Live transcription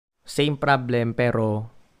Same problem pero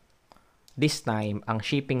this time, ang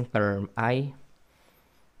shipping term ay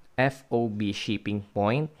FOB shipping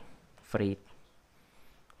point, freight,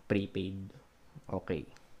 prepaid. Okay.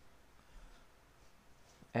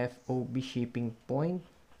 FOB shipping point,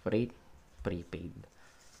 freight, prepaid.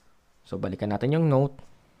 So, balikan natin yung note.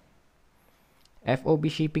 FOB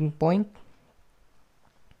shipping point.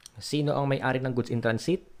 Sino ang may-ari ng goods in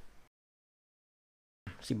transit?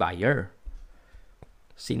 Si buyer.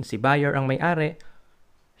 Since si buyer ang may-ari,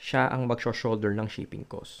 siya ang mag-shoulder ng shipping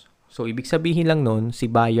cost. So, ibig sabihin lang nun, si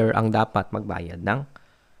buyer ang dapat magbayad ng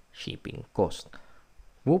shipping cost.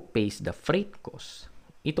 Who pays the freight cost?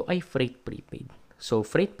 Ito ay freight prepaid. So,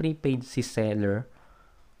 freight prepaid, si seller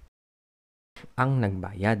ang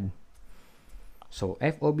nagbayad. So,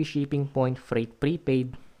 FOB shipping point, freight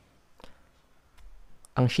prepaid,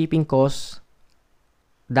 ang shipping cost,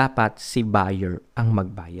 dapat si buyer ang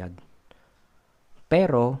magbayad.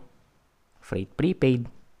 Pero, freight prepaid,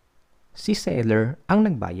 si seller ang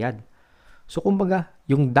nagbayad. So, kumbaga,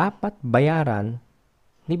 yung dapat bayaran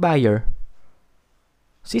ni buyer,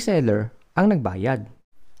 si seller ang nagbayad.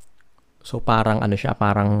 So, parang ano siya,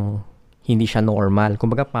 parang hindi siya normal.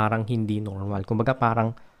 Kumbaga, parang hindi normal. Kumbaga,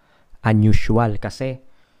 parang unusual kasi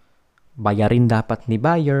bayarin dapat ni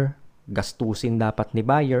buyer, gastusin dapat ni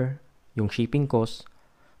buyer yung shipping cost,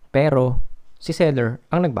 pero si seller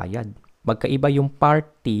ang nagbayad. Magkaiba yung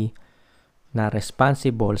party na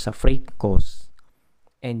responsible sa freight cost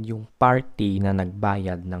and yung party na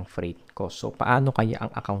nagbayad ng freight cost. So, paano kaya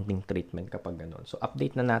ang accounting treatment kapag ganun? So,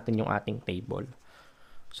 update na natin yung ating table.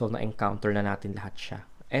 So, na-encounter na natin lahat siya.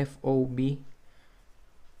 FOB,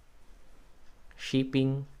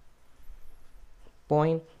 shipping,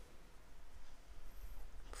 point,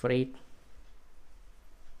 freight,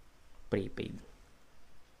 prepaid.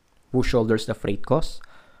 Who shoulders the freight cost?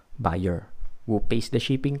 Buyer. Who pays the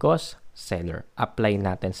shipping cost? Seller. Apply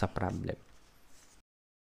natin sa problem.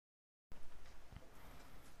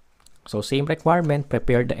 So, same requirement.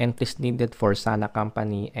 Prepare the entries needed for Sana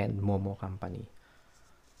Company and Momo Company.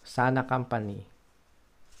 Sana Company.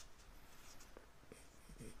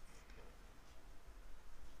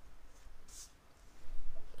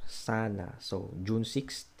 Sana. So, June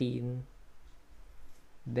 16,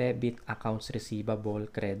 debit accounts receivable,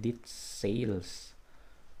 credit sales,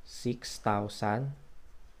 6,000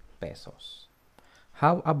 pesos.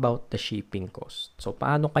 How about the shipping cost? So,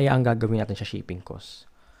 paano kaya ang gagawin natin sa shipping cost?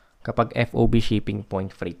 Kapag FOB shipping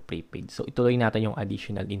point, freight prepaid. So, ituloy natin yung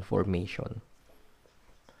additional information.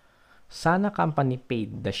 Sana Company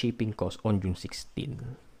paid the shipping cost on June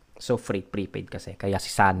 16. So, freight prepaid kasi. Kaya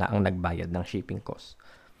si Sana ang nagbayad ng shipping cost.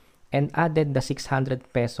 And added the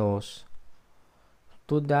 600 pesos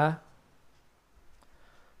to the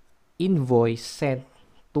invoice sent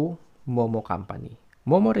to Momo Company.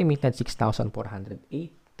 Momo remitted 6,480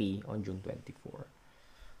 on June 24.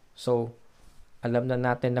 So, alam na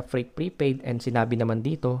natin na freight prepaid and sinabi naman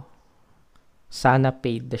dito, Sana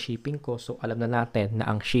paid the shipping cost. So, alam na natin na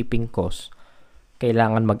ang shipping cost,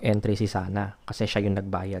 kailangan mag-entry si Sana kasi siya yung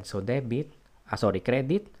nagbayad. So,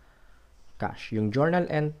 credit, cash. Yung journal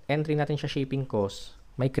entry natin sa shipping cost,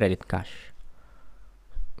 may credit cash.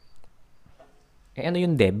 Ano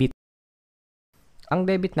yung debit? Ang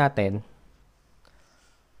debit natin,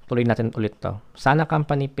 tuloy natin ulit to. Sana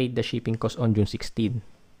Company paid the shipping cost on June 16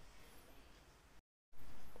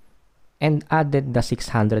 and added the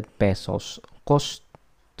 600 pesos cost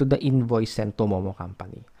to the invoice sent to Momo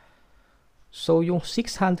Company. So, yung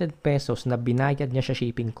 600 pesos na binayad niya sa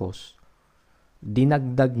shipping cost,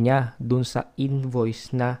 dinagdag niya dun sa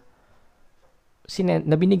invoice na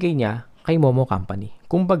binigay niya kay Momo Company.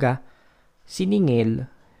 Kumbaga, siningil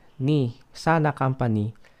ni Sana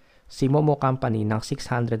Company si Momo Company ng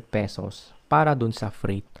 600 pesos para dun sa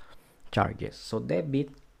freight charges. So,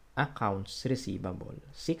 debit accounts receivable,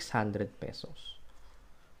 600 pesos.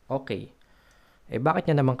 Okay.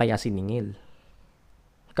 Bakit niya naman kaya siningil?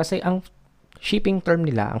 Kasi ang shipping term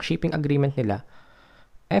nila, ang shipping agreement nila,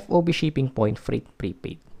 FOB shipping point, freight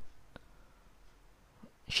prepaid.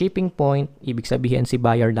 Shipping point, ibig sabihin si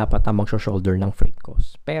buyer dapat ang mag-shoulder ng freight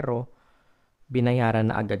cost. Pero,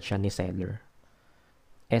 binayaran na agad siya ni seller.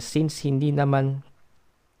 Since hindi naman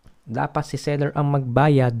dapat si seller ang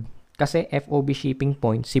magbayad, kasi FOB shipping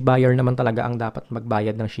point, si buyer naman talaga ang dapat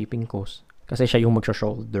magbayad ng shipping cost. Kasi siya yung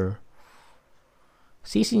mag-shoulder.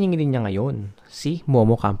 Sisingilin niya ngayon si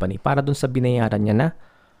Momo Company para dun sa binayaran niya na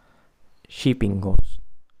shipping cost.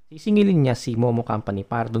 Sisingilin niya si Momo Company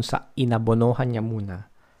para dun sa inabonohan niya muna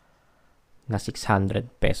na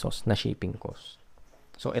 600 pesos na shipping cost.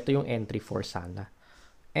 So, ito yung entry for Sana.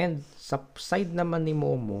 And sa side naman ni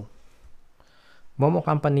Momo, Momo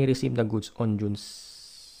Company received the goods on June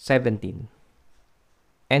 17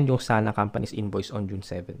 and yung Sana Company's invoice on June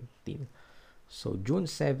 17. So, June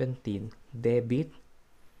 17, debit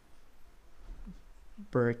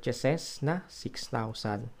purchases na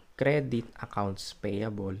 6,000, credit accounts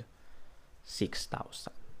payable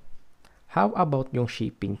 6,000. How about yung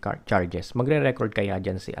shipping charges? Magre-record kaya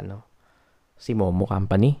dyan si Momo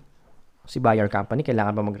Company? Si buyer company,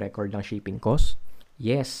 kailangan ba mag-record ng shipping cost?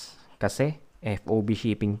 Yes, kasi FOB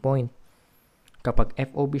shipping point. Kapag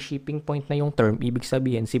FOB shipping point na yung term, ibig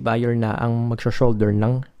sabihin si buyer na ang magsho-shoulder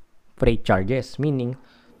ng freight charges. Meaning,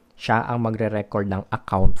 siya ang magre-record ng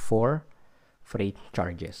account for freight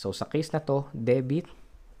charges. So, sa case na to, debit,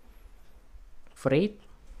 freight,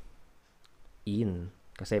 in.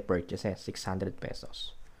 Kasi purchases, 600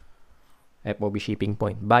 pesos. FOB shipping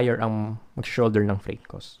point. Buyer ang mag-shoulder ng freight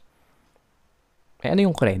cost. Ano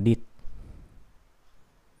yung credit?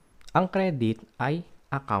 Ang credit ay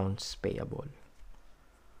accounts payable.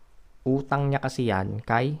 Utang niya kasi yan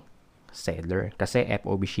kay seller. Kasi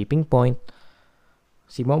FOB shipping point,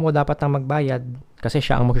 si Momo dapat nang magbayad kasi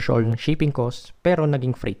siya ang mag-shoulder ng shipping cost pero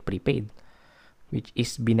naging freight prepaid. Which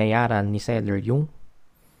is binayaran ni seller yung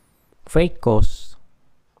freight cost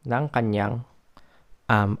ng kanyang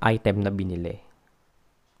item na binili.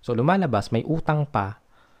 So, lumalabas, may utang pa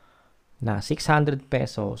na 600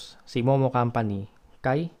 pesos si Momo Company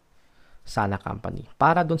kay Sana Company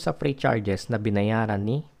para dun sa freight charges na binayaran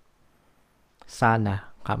ni Sana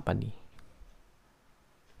Company.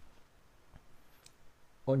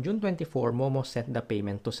 On June 24, Momo sent the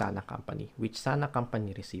payment to Sana Company, which Sana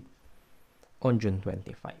Company received on June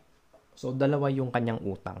 25. So, dalawa yung kanyang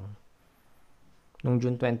utang. Nung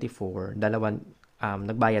June 24,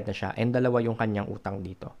 nagbayad na siya and dalawa yung kanyang utang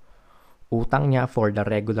dito. Utang niya for the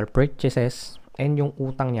regular purchases and yung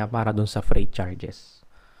utang niya para dun sa freight charges.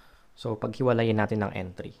 So, paghiwalayin natin ng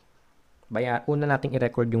entry. Una nating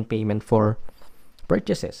i-record yung payment for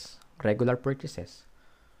purchases, regular purchases.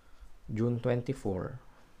 June 24,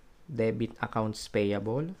 debit accounts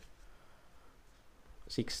payable,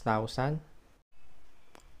 6,000.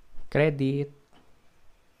 Credit,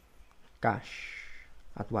 cash.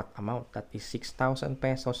 At what amount? That is 6,000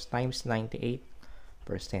 pesos times 98%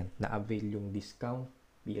 na avail yung discount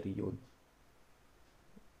period.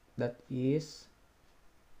 That is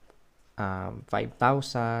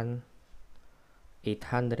 5,880.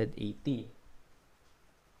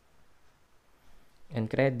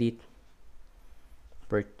 And credit,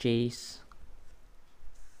 purchase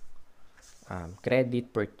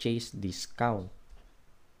discount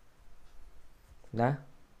na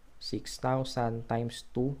 6,000 times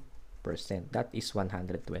 2%. That is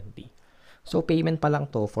 120. So, payment pa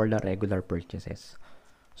lang to for the regular purchases.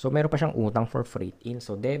 So, meron pa siyang utang for freight in.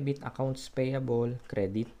 So, debit, accounts payable,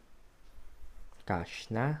 credit, cash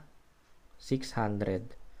na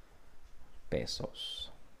 600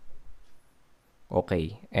 pesos.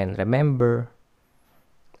 Okay. And remember,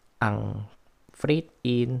 ang freight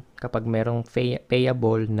in, kapag merong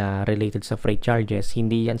payable na related sa freight charges,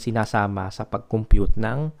 hindi yan sinasama sa pag-compute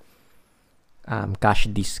ng cash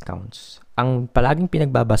discounts. Ang palaging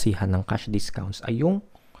pinagbabasihan ng cash discounts ay yung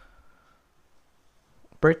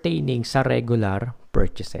pertaining sa regular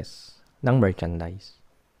purchases ng merchandise.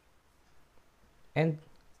 And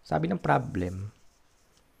sabi ng problem,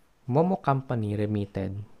 Momo Company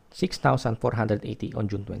remitted 6,480 on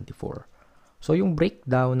June 24. So, yung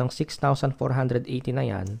breakdown ng 6,480 na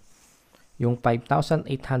yan, yung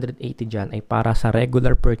 5,880 dyan ay para sa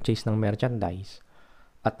regular purchase ng merchandise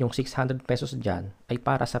at yung 600 pesos dyan ay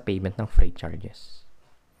para sa payment ng freight charges.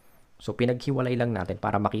 So, pinaghiwalay lang natin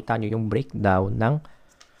para makita nyo yung breakdown ng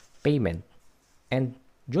payment. And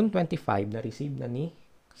June 25, na-receive na ni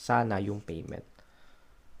Sana yung payment.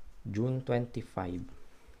 June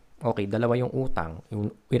 25. Okay, dalawa yung utang.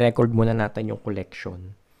 I-record muna natin yung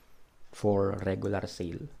collection for regular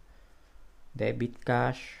sale. Debit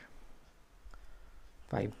cash,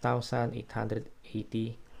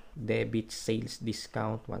 5,880. Debit sales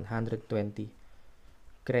discount, 120.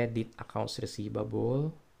 Credit accounts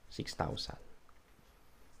receivable, 6,000.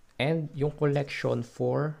 And yung collection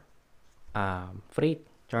for freight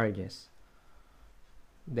charges.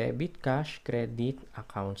 Debit cash, credit,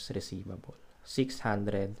 accounts receivable.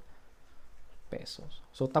 600 pesos.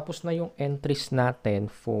 So, tapos na yung entries natin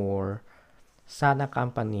for Sana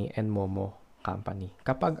Company and Momo Company.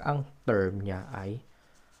 Kapag ang term niya ay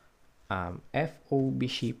FOB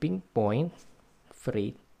shipping point,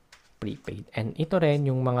 freight, prepaid. And ito rin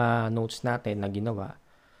yung mga notes natin na ginawa.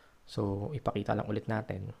 So, ipakita lang ulit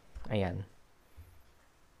natin. Ayan.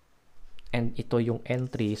 And ito yung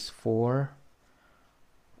entries for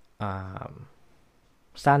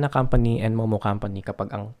Sana company and Momo company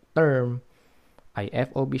kapag ang term ay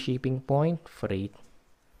FOB shipping point, freight,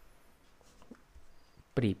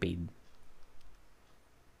 prepaid.